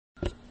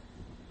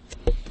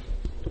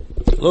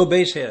Hello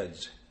bass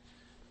heads.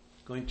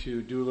 Going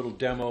to do a little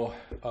demo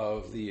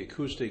of the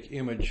Acoustic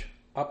Image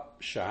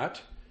UpShot,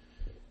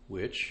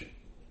 which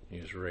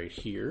is right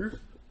here.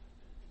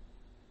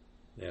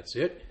 That's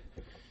it.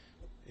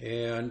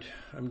 And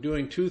I'm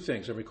doing two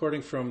things. I'm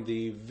recording from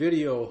the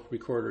video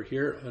recorder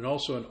here and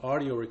also an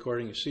audio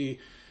recording. You see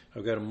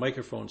I've got a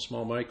microphone,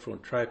 small microphone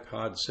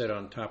tripod set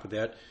on top of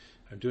that.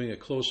 I'm doing a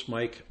close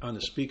mic on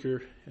the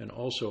speaker and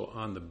also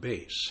on the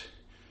bass.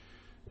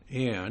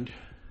 And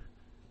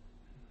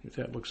if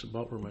that looks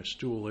about where my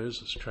stool is,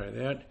 let's try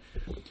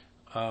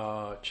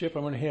that. Chip,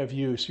 I'm going to have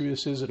you, see where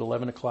this is at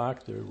 11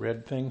 o'clock, the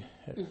red thing,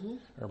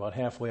 or about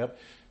halfway up.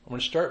 I'm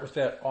going to start with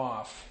that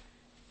off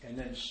and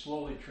then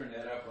slowly turn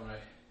that up when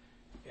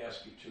I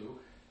ask you to.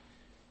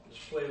 I'll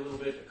just play a little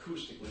bit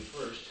acoustically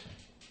first.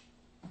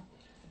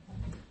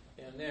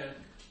 And then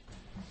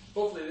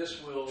hopefully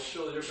this will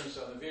show the difference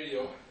on the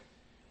video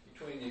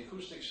between the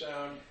acoustic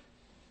sound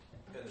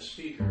and the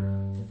speaker.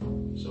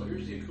 So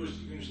here's the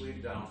acoustic. You can just leave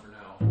it down for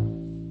now.